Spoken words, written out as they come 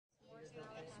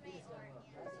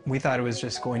We thought it was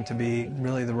just going to be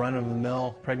really the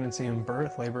run-of-the-mill pregnancy and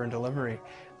birth, labor and delivery.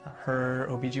 Her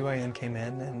OBGYN came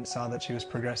in and saw that she was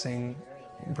progressing,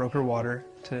 broke her water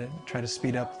to try to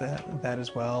speed up that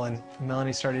as well, and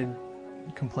Melanie started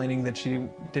complaining that she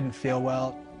didn't feel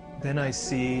well. Then I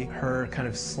see her kind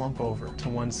of slump over to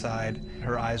one side,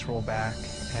 her eyes roll back,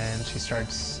 and she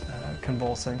starts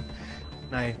convulsing.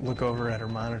 And I look over at her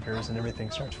monitors and everything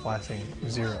starts flashing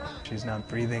 0. She's not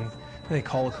breathing. They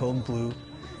call a code blue.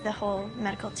 The whole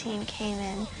medical team came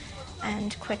in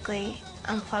and quickly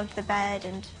unplugged the bed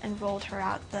and rolled her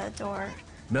out the door.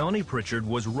 Melanie Pritchard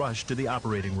was rushed to the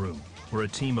operating room, where a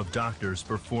team of doctors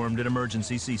performed an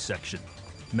emergency C-section.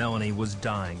 Melanie was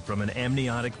dying from an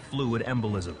amniotic fluid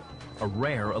embolism, a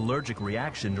rare allergic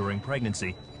reaction during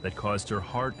pregnancy that caused her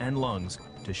heart and lungs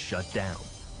to shut down.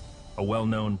 A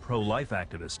well-known pro-life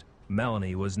activist,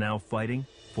 Melanie was now fighting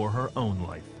for her own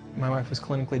life. My wife was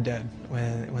clinically dead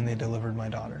when they delivered my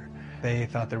daughter. They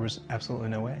thought there was absolutely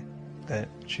no way that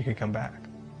she could come back,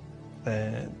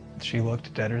 that she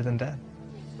looked deader than dead.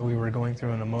 We were going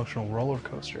through an emotional roller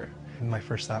coaster. My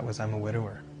first thought was, I'm a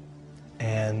widower,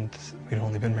 and we'd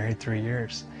only been married 3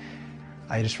 years.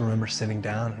 I just remember sitting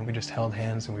down and we just held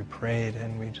hands and we prayed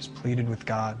and we just pleaded with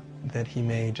God that He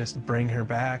may just bring her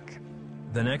back.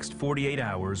 The next 48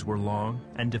 hours were long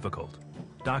and difficult.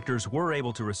 Doctors were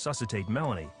able to resuscitate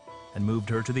Melanie and moved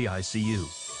her to the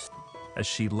ICU. As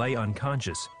she lay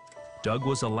unconscious, Doug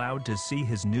was allowed to see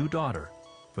his new daughter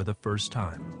for the first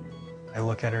time. I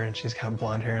look at her and she's got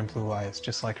blonde hair and blue eyes,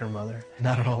 just like her mother,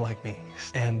 not at all like me.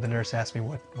 And the nurse asked me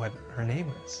what her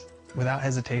name is. Without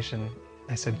hesitation,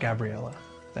 I said Gabriella,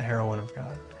 the heroine of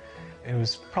God. It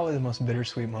was probably the most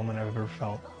bittersweet moment I've ever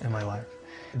felt in my life.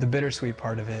 The bittersweet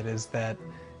part of it is that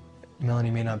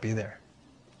Melanie may not be there,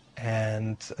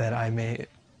 and that I may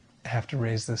have to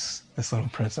raise this little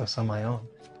princess on my own.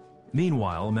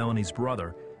 Meanwhile, Melanie's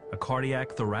brother, a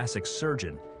cardiac thoracic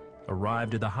surgeon,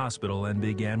 arrived at the hospital and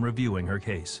began reviewing her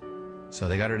case. So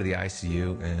they got her to the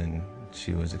ICU, and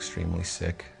she was extremely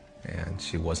sick, and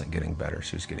she wasn't getting better,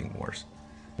 she was getting worse.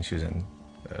 And she was in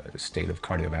a state of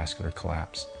cardiovascular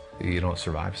collapse. You don't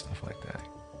survive stuff like that.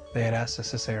 They had asked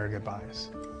us to say our goodbyes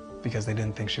because they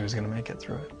didn't think she was going to make it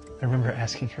through it. I remember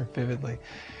asking her vividly,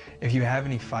 if you have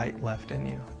any fight left in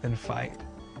you, then fight.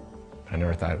 I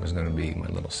never thought it was going to be my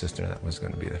little sister that was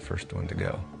going to be the first one to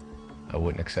go. I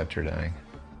wouldn't accept her dying.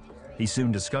 He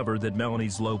soon discovered that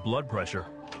Melanie's low blood pressure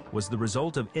was the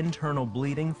result of internal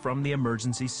bleeding from the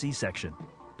emergency C-section.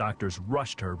 Doctors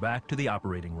rushed her back to the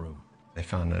operating room. They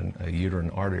found a uterine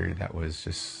artery that was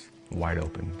just wide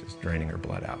open, just draining her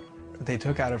blood out. They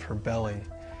took out of her belly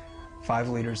 5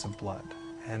 liters of blood.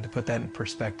 And to put that in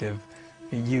perspective,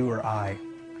 you or I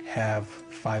have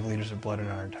 5 liters of blood in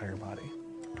our entire body.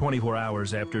 24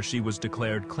 hours after she was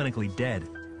declared clinically dead,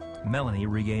 Melanie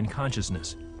regained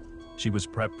consciousness. She was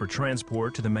prepped for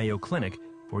transport to the Mayo Clinic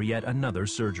for yet another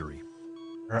surgery.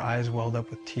 Her eyes welled up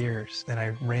with tears. Then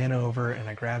I ran over and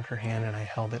I grabbed her hand and I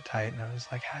held it tight and I was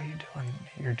like, how you doing?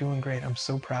 You're doing great. I'm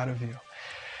so proud of you.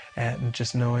 And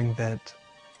just knowing that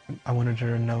I wanted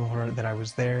her to know that I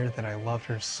was there, that I loved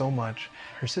her so much.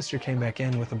 Her sister came back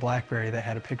in with a BlackBerry that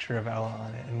had a picture of Ella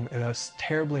on it, and it was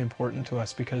terribly important to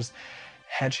us because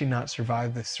had she not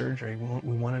survived this surgery,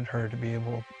 we wanted her to be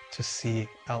able to see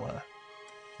Ella.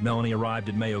 Melanie arrived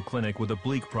at Mayo Clinic with a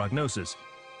bleak prognosis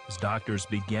as doctors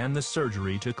began the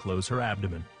surgery to close her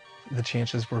abdomen. The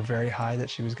chances were very high that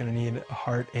she was going to need a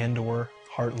heart and/or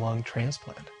heart-lung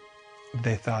transplant.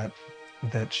 They thought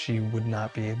that she would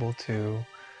not be able to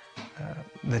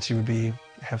that she would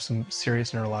have some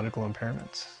serious neurological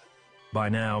impairments. By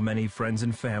now, many friends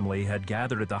and family had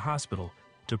gathered at the hospital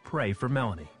to pray for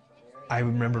Melanie. I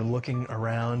remember looking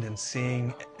around and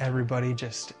seeing everybody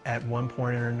just at one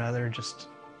point or another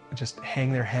just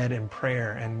hang their head in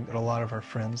prayer, and a lot of our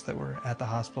friends that were at the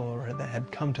hospital or that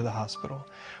had come to the hospital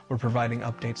were providing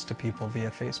updates to people via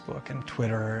Facebook and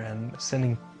Twitter and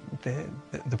sending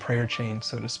the prayer chain,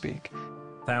 so to speak.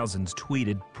 Thousands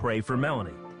tweeted, "Pray for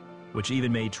Melanie," which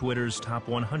even made Twitter's top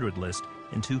 100 list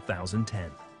in 2010.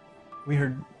 We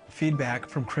heard feedback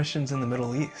from Christians in the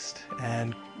Middle East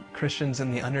and Christians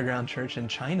in the underground church in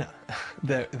China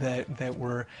that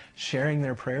were sharing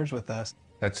their prayers with us.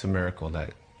 That's a miracle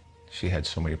that she had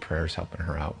so many prayers helping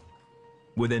her out.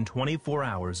 Within 24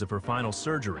 hours of her final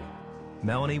surgery,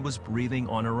 Melanie was breathing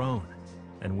on her own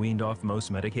and weaned off most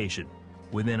medication.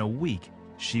 Within a week,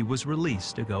 she was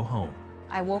released to go home.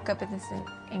 I woke up in this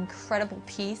incredible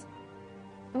peace.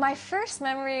 My first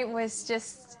memory was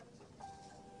just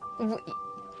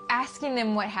asking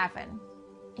them what happened.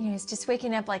 You know, it's just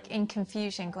waking up like in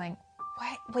confusion, going,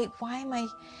 "What? Wait, why am I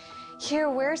here?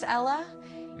 Where's Ella?"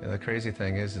 The crazy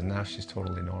thing is now she's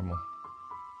totally normal.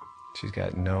 She's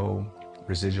got no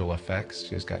residual effects.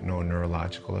 She's got no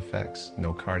neurological effects,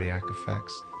 no cardiac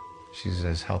effects. She's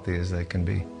as healthy as they can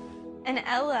be. And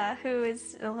Ella, who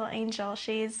is a little angel,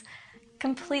 she's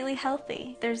completely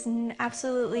healthy. There's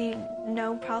absolutely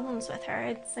no problems with her.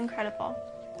 It's incredible.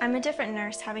 I'm a different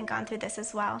nurse having gone through this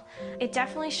as well. It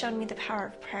definitely showed me the power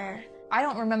of prayer. I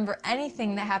don't remember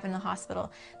anything that happened in the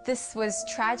hospital. This was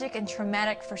tragic and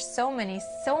traumatic for so many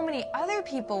other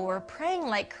people were praying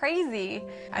like crazy.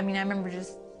 I mean, I remember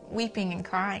just weeping and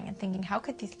crying and thinking, how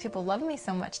could these people love me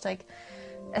so much? Like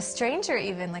a stranger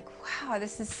even, like, wow,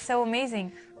 this is so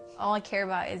amazing. All I care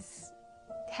about is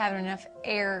having enough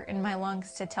air in my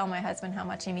lungs to tell my husband how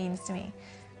much he means to me.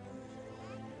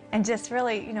 And just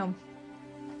really, you know,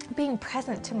 being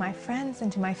present to my friends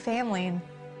and to my family. And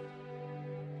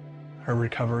her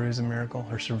recovery was a miracle.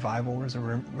 Her survival was a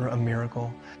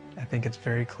miracle. I think it's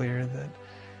very clear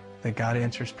that God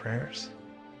answers prayers.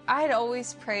 I had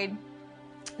always prayed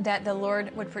that the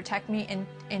Lord would protect me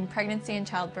in pregnancy and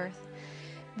childbirth,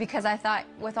 because I thought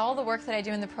with all the work that I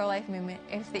do in the pro-life movement,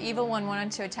 if the evil one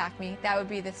wanted to attack me, that would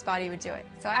be the spot he would do it.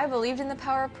 So I believed in the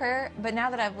power of prayer, but now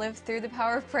that I've lived through the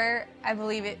power of prayer, I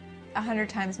believe it 100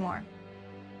 times more.